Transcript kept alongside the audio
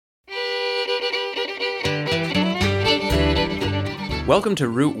Welcome to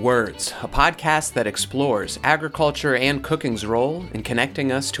Root Words, a podcast that explores agriculture and cooking's role in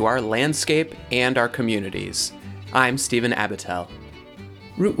connecting us to our landscape and our communities. I'm Stephen Abatel.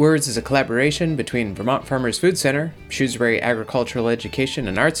 Root Words is a collaboration between Vermont Farmers Food Center, Shrewsbury Agricultural Education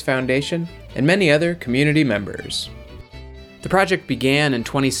and Arts Foundation, and many other community members. The project began in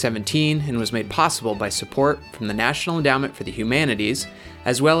 2017 and was made possible by support from the National Endowment for the Humanities,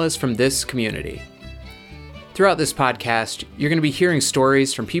 as well as from this community. Throughout this podcast, you're going to be hearing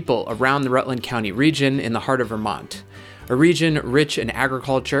stories from people around the Rutland County region in the heart of Vermont, a region rich in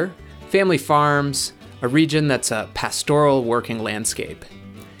agriculture, family farms, a region that's a pastoral working landscape.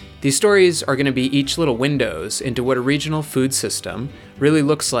 These stories are going to be each little windows into what a regional food system really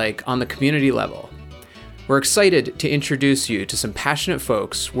looks like on the community level. We're excited to introduce you to some passionate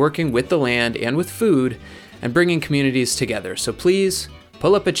folks working with the land and with food and bringing communities together. So please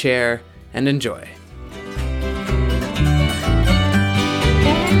pull up a chair and enjoy.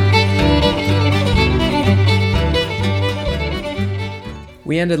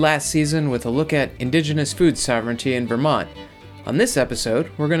 We ended last season with a look at Indigenous food sovereignty in Vermont. On this episode,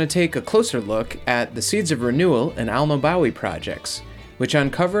 we're going to take a closer look at the Seeds of Renewal and Alnobawi projects, which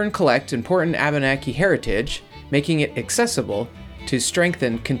uncover and collect important Abenaki heritage, making it accessible to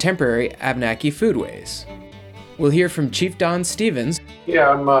strengthen contemporary Abenaki foodways. We'll hear from Chief Don Stevens. Yeah,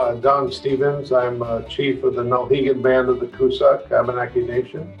 I'm Don Stevens. I'm chief of the Nulhegan Band of the Coosac Abenaki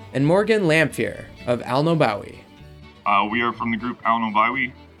Nation. And Morgan Lamphere of Alnobawi. We are from the group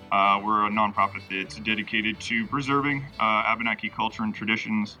Alnobawi. We're a nonprofit that's dedicated to preserving Abenaki culture and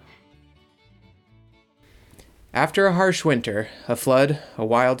traditions. After a harsh winter, a flood, a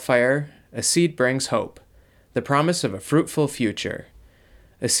wildfire, a seed brings hope, the promise of a fruitful future.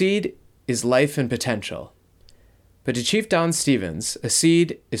 A seed is life and potential. But to Chief Don Stevens, a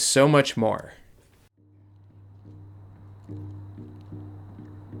seed is so much more.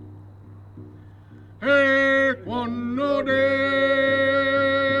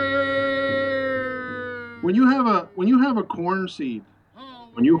 When you have a corn seed,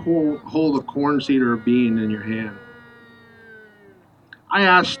 when you hold a corn seed or a bean in your hand, I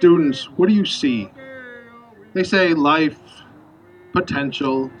ask students, what do you see? They say life,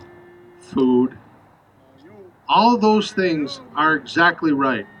 potential, food. All of those things are exactly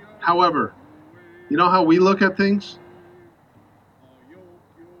right. However, you know how we look at things?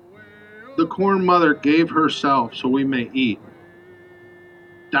 The corn mother gave herself so we may eat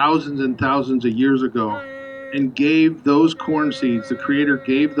thousands and thousands of years ago, and gave those corn seeds, the Creator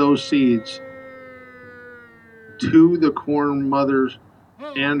gave those seeds to the corn mothers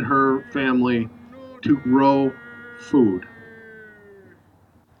and her family to grow food.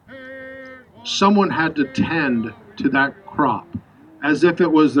 Someone had to tend to that crop as if it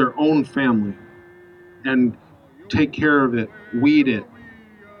was their own family and take care of it, weed it,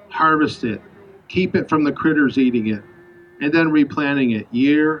 harvest it, keep it from the critters eating it, and then replanting it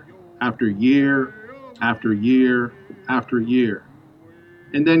year after year after year after year.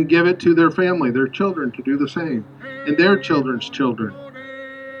 And then give it to their family, their children, to do the same, and their children's children,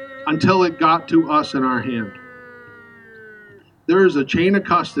 until it got to us in our hand. There is a chain of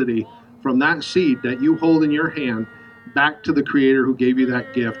custody from that seed that you hold in your hand back to the Creator who gave you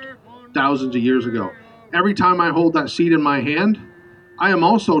that gift thousands of years ago. Every time I hold that seed in my hand, I am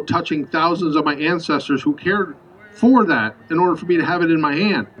also touching thousands of my ancestors who cared for that in order for me to have it in my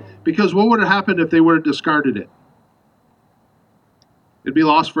hand. Because what would have happened if they would have discarded it? It'd be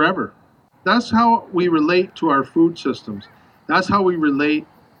lost forever. That's how we relate to our food systems. That's how we relate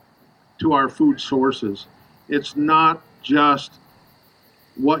to our food sources. It's not just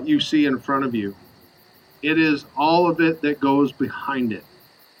what you see in front of you. It is all of it that goes behind it.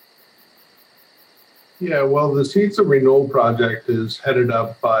 Yeah, well, the Seeds of Renewal project is headed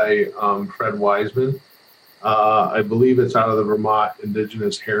up by Fred Wiseman. I believe it's out of the Vermont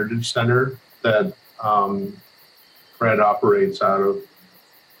Indigenous Heritage Center that Fred operates out of.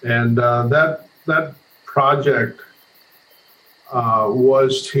 And that project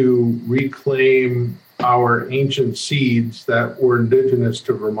was to reclaim our ancient seeds that were indigenous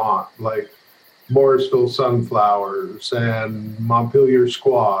to Vermont, like Morrisville sunflowers and Montpelier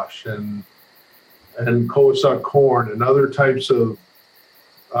squash and Cossack corn and other types of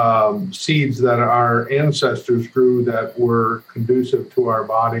seeds that our ancestors grew that were conducive to our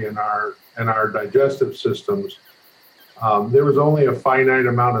body and our digestive systems. There was only a finite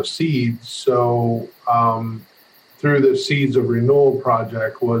amount of seeds, so through the Seeds of Renewal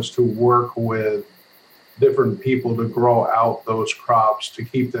project was to work with different people to grow out those crops to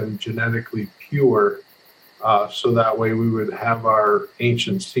keep them genetically pure, so that way we would have our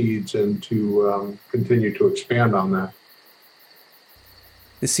ancient seeds and to continue to expand on that.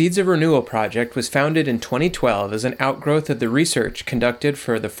 The Seeds of Renewal project was founded in 2012 as an outgrowth of the research conducted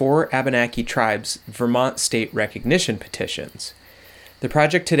for the 4 Abenaki tribes' Vermont state recognition petitions. The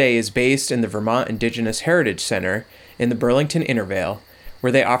project today is based in the Vermont Indigenous Heritage Center in the Burlington Intervale,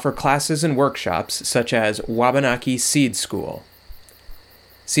 where they offer classes and workshops such as Wabanaki Seed School.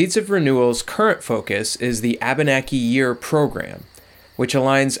 Seeds of Renewal's current focus is the Abenaki Year program, which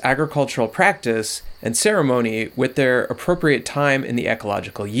aligns agricultural practice and ceremony with their appropriate time in the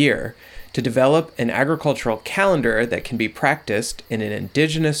ecological year to develop an agricultural calendar that can be practiced in an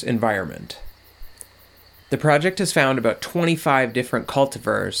indigenous environment. The project has found about 25 different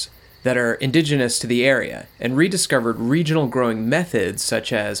cultivars that are indigenous to the area and rediscovered regional growing methods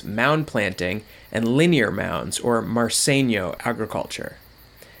such as mound planting and linear mounds or Marceño agriculture.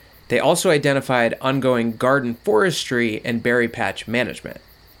 They also identified ongoing garden forestry and berry patch management.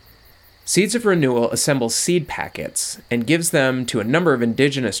 Seeds of Renewal assembles seed packets and gives them to a number of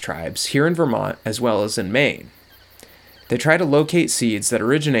indigenous tribes here in Vermont as well as in Maine. They try to locate seeds that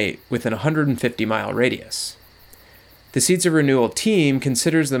originate within a 150-mile radius. The Seeds of Renewal team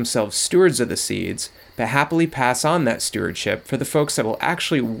considers themselves stewards of the seeds, but happily pass on that stewardship for the folks that will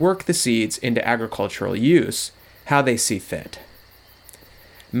actually work the seeds into agricultural use, how they see fit.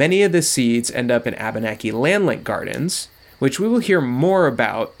 Many of the seeds end up in Abenaki landlink gardens, which we will hear more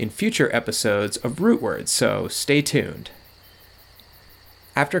about in future episodes of Rootwords, so stay tuned.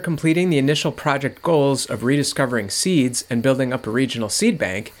 After completing the initial project goals of rediscovering seeds and building up a regional seed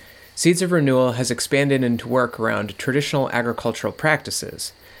bank, Seeds of Renewal has expanded into work around traditional agricultural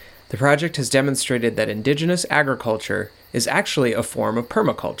practices. The project has demonstrated that indigenous agriculture is actually a form of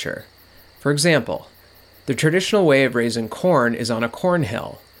permaculture. For example, the traditional way of raising corn is on a corn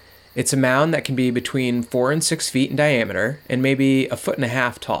hill. It's a mound that can be between 4 and 6 feet in diameter and maybe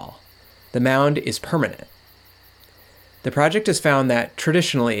 1.5 feet tall. The mound is permanent. The project has found that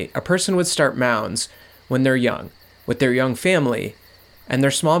traditionally a person would start mounds when they're young, with their young family, and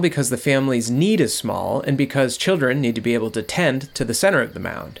they're small because the family's need is small and because children need to be able to tend to the center of the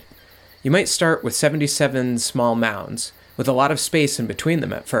mound. You might start with 77 small mounds, with a lot of space in between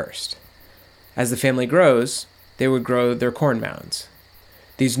them at first. As the family grows, they would grow their corn mounds.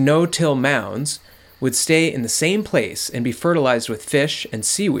 These no-till mounds would stay in the same place and be fertilized with fish and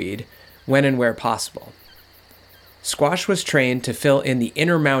seaweed when and where possible. Squash was trained to fill in the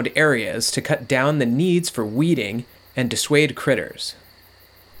inner mound areas to cut down the needs for weeding and dissuade critters.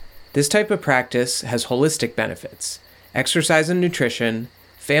 This type of practice has holistic benefits: exercise and nutrition,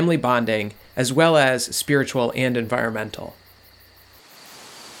 family bonding, as well as spiritual and environmental.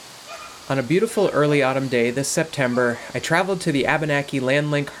 On a beautiful early autumn day this September, I traveled to the Abenaki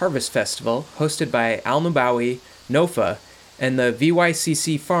Landlink Harvest Festival hosted by Alnubawi, NOFA, and the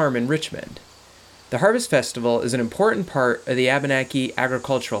VYCC Farm in Richmond. The Harvest Festival is an important part of the Abenaki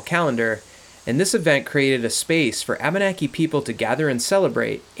agricultural calendar, and this event created a space for Abenaki people to gather and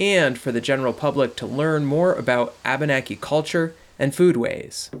celebrate, and for the general public to learn more about Abenaki culture and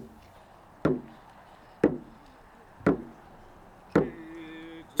foodways.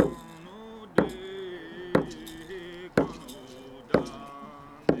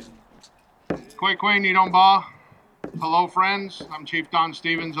 Kwekwe Nidonba. Hello, friends. I'm Chief Don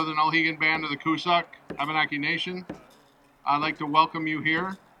Stevens of the Nulhegan Band of the Coosac, Abenaki Nation. I'd like to welcome you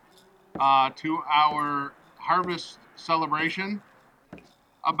here to our harvest celebration.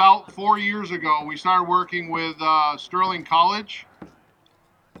 About 4 years ago, we started working with Sterling College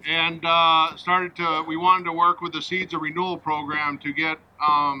and we wanted to work with the Seeds of Renewal program to get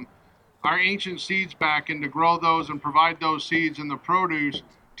our ancient seeds back and to grow those and provide those seeds and the produce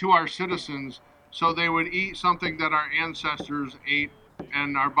to our citizens so they would eat something that our ancestors ate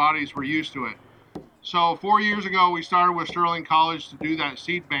and our bodies were used to it. So 4 years ago, we started with Sterling College to do that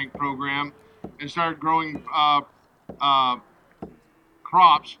seed bank program and started growing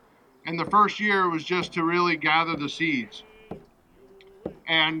crops. And the first year was just to really gather the seeds.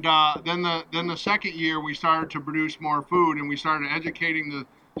 And then the second year, we started to produce more food, and we started educating the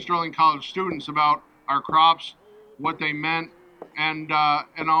Sterling College students about our crops, what they meant, and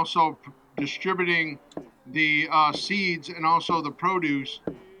also distributing the seeds and also the produce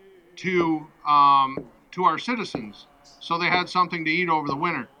to our citizens, so they had something to eat over the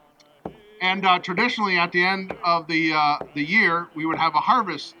winter. And traditionally, at the end of the year, we would have a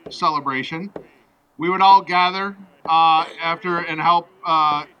harvest celebration. We would all gather after and help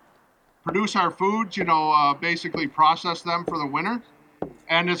produce our foods, basically process them for the winter.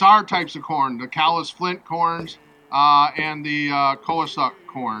 And it's our types of corn, the Calais Flint corns and the Coassuck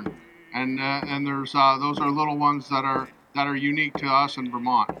corn. And there's those are little ones that are unique to us in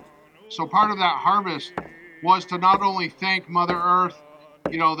Vermont. So part of that harvest was to not only thank Mother Earth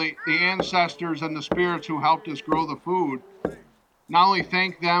the ancestors and the spirits who helped us grow the food, not only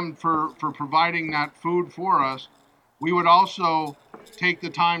thank them for providing that food for us, we would also take the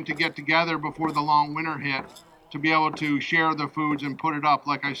time to get together before the long winter hit to be able to share the foods and put it up,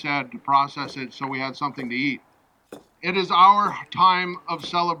 like I said, to process it so we had something to eat. It is our time of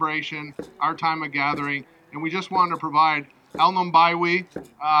celebration, our time of gathering, and we just wanted to provide. Elnum Baiwi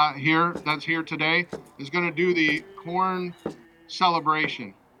that's here today, is going to do the corn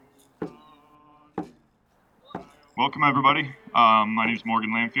celebration. Welcome, everybody. My name is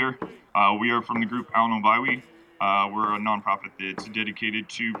Morgan Lamphere. We are from the group Elnum Baiwi. We're a nonprofit that's dedicated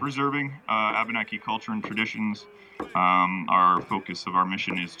to preserving Abenaki culture and traditions. Our focus of our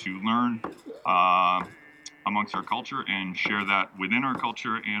mission is to learn amongst our culture and share that within our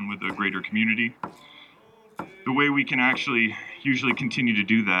culture and with the greater community. The way we can actually usually continue to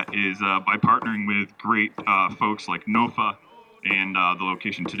do that is by partnering with great folks like NOFA and the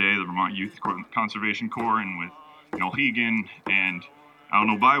location today, the Vermont Youth Conservation Corps, and with Nulhegan and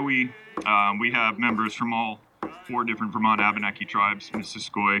Elnum Baiwi. We have members from all 4 different Vermont Abenaki tribes: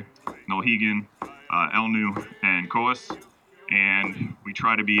 Missisquoi, Nulhegan, Elnu, and Coas. And we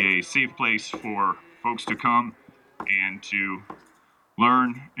try to be a safe place for folks to come and to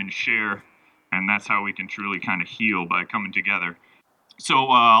learn and share. And that's how we can truly kind of heal, by coming together. So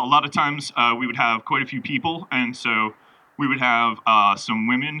a lot of times we would have quite a few people. And so we would have some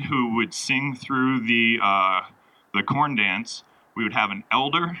women who would sing through the corn dance. We would have an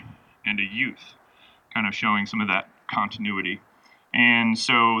elder and a youth, kind of showing some of that continuity. And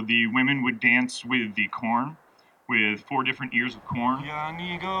so the women would dance with the corn, with 4 different ears of corn.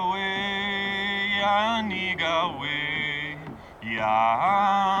 Yanigawe, Yanigawe,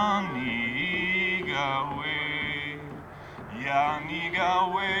 Yanigawe,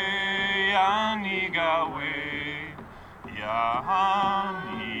 Yanigawe, Yanigawe, Yanigawe.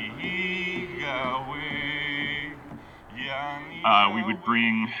 We would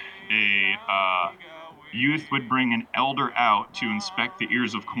bring youth would bring an elder out to inspect the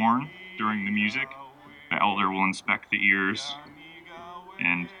ears of corn during the music. The elder will inspect the ears,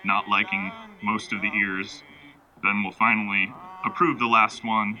 and not liking most of the ears, then we'll finally approve the last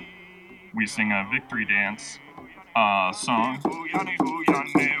one. We sing a victory dance song.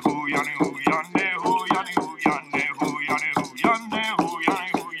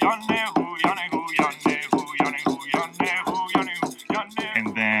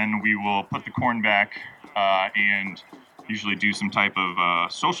 And then we will put the corn back and usually do some type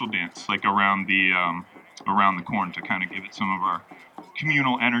of social dance, like around the corn, to kind of give it some of our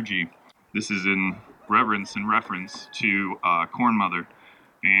communal energy. This is in reverence to Corn Mother,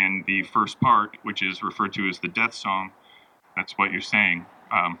 and the first part, which is referred to as the death song, that's what you're saying,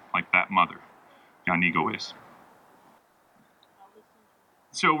 like that mother, Yanigo is.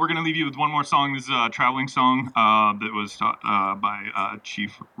 So we're going to leave you with one more song. This is a traveling song that was taught by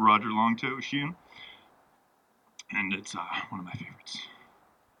Chief Roger Longtoe Sheehan, and it's one of my favorites.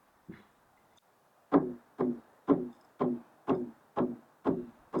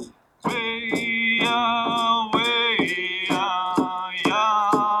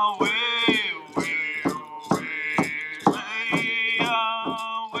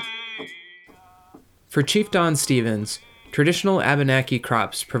 For Chief Don Stevens, traditional Abenaki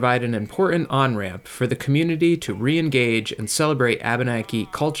crops provide an important on-ramp for the community to re-engage and celebrate Abenaki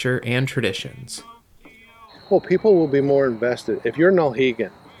culture and traditions. Well, people will be more invested. If you're Nulhegan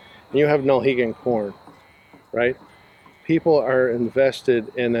and you have Nulhegan corn, right? People are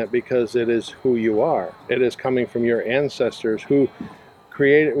invested in that because it is who you are. It is coming from your ancestors who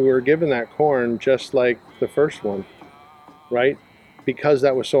were given that corn just like the first one, right? Because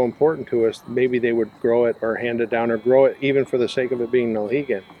that was so important to us, maybe they would grow it or hand it down or grow it even for the sake of it being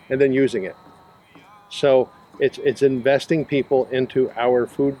Nulhegan and then using it. So it's investing people into our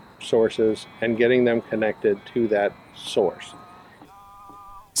food sources and getting them connected to that source.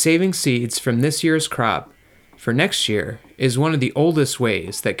 Saving seeds from this year's crop for next year is one of the oldest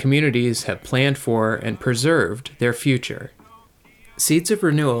ways that communities have planned for and preserved their future. Seeds of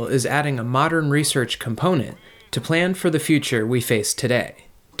Renewal is adding a modern research component to plan for the future we face today,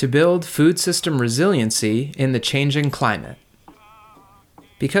 to build food system resiliency in the changing climate.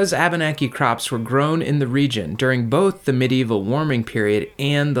 Because Abenaki crops were grown in the region during both the medieval warming period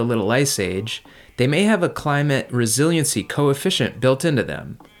and the Little Ice Age, they may have a climate resiliency coefficient built into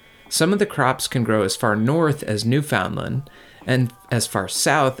them. Some of the crops can grow as far north as Newfoundland and as far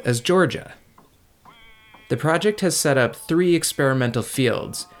south as Georgia. The project has set up 3 experimental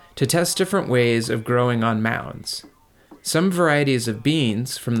fields to test different ways of growing on mounds. Some varieties of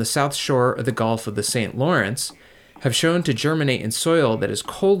beans from the south shore of the Gulf of the St. Lawrence have shown to germinate in soil that is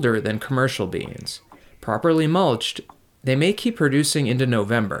colder than commercial beans. Properly mulched, they may keep producing into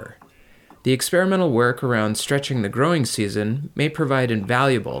November. The experimental work around stretching the growing season may prove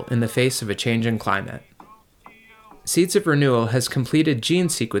invaluable in the face of a changing climate. Seeds of Renewal has completed gene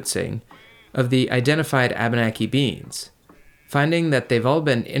sequencing of the identified Abenaki beans, finding that they've all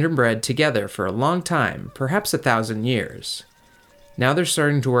been interbred together for a long time, perhaps 1,000 years. Now they're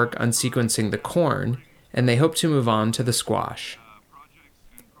starting to work on sequencing the corn, and they hope to move on to the squash.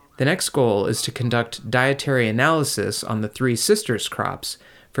 The next goal is to conduct dietary analysis on the three sisters crops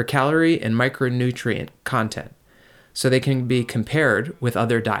for calorie and micronutrient content, so they can be compared with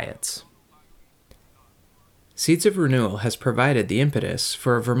other diets. Seeds of Renewal has provided the impetus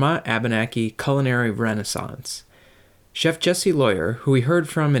for a Vermont Abenaki culinary renaissance. Chef Jesse Lawyer, who we heard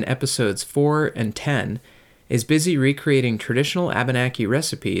from in episodes 4 and 10, is busy recreating traditional Abenaki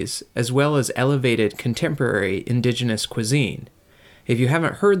recipes as well as elevated contemporary indigenous cuisine. If you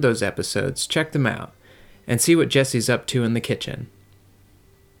haven't heard those episodes, check them out and see what Jesse's up to in the kitchen.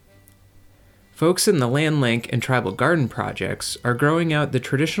 Folks in the Land Link and Tribal Garden projects are growing out the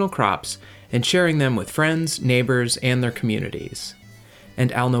traditional crops and sharing them with friends, neighbors, and their communities.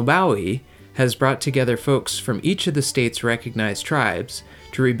 And Alnobawi has brought together folks from each of the state's recognized tribes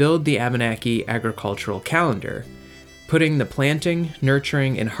to rebuild the Abenaki agricultural calendar, putting the planting,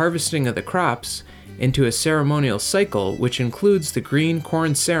 nurturing, and harvesting of the crops into a ceremonial cycle which includes the green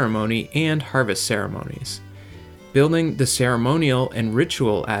corn ceremony and harvest ceremonies, building the ceremonial and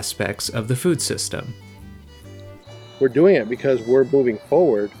ritual aspects of the food system. We're doing it because we're moving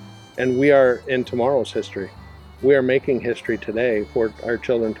forward, and we are in tomorrow's history. We are making history today for our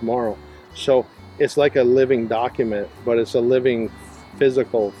children tomorrow. So it's like a living document, but it's a living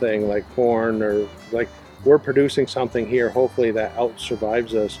physical thing like corn, or like we're producing something here, hopefully that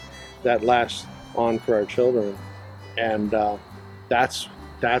out-survives us, that lasts on for our children. And that's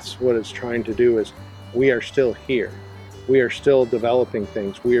what it's trying to do. Is we are still here. We are still developing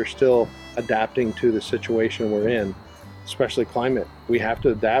things. We are still adapting to the situation we're in, especially climate. We have to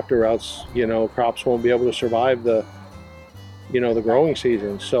adapt, or else, crops won't be able to survive the growing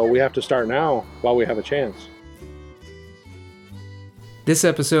season. So we have to start now while we have a chance. This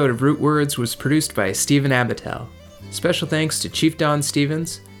episode of Root Words was produced by Stephen Abitel. Special thanks to Chief Don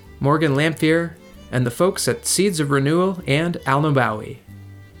Stevens, Morgan Lamphere, and the folks at Seeds of Renewal and Alnobawi.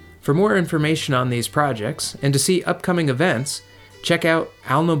 For more information on these projects and to see upcoming events, check out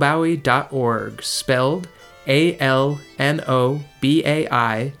alnobawi.org, spelled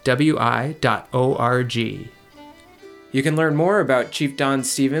ALNOBAIWI.org. You can learn more about Chief Don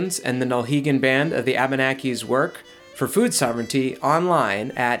Stevens and the Nulhegan Band of the Abenakis' work for food sovereignty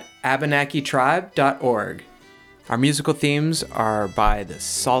online at abenakitribe.org. Our musical themes are by the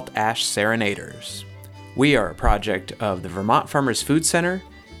Salt Ash Serenaders. We are a project of the Vermont Farmers Food Center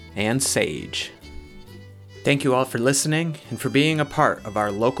and SAGE. Thank you all for listening and for being a part of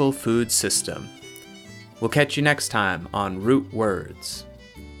our local food system. We'll catch you next time on Root Words.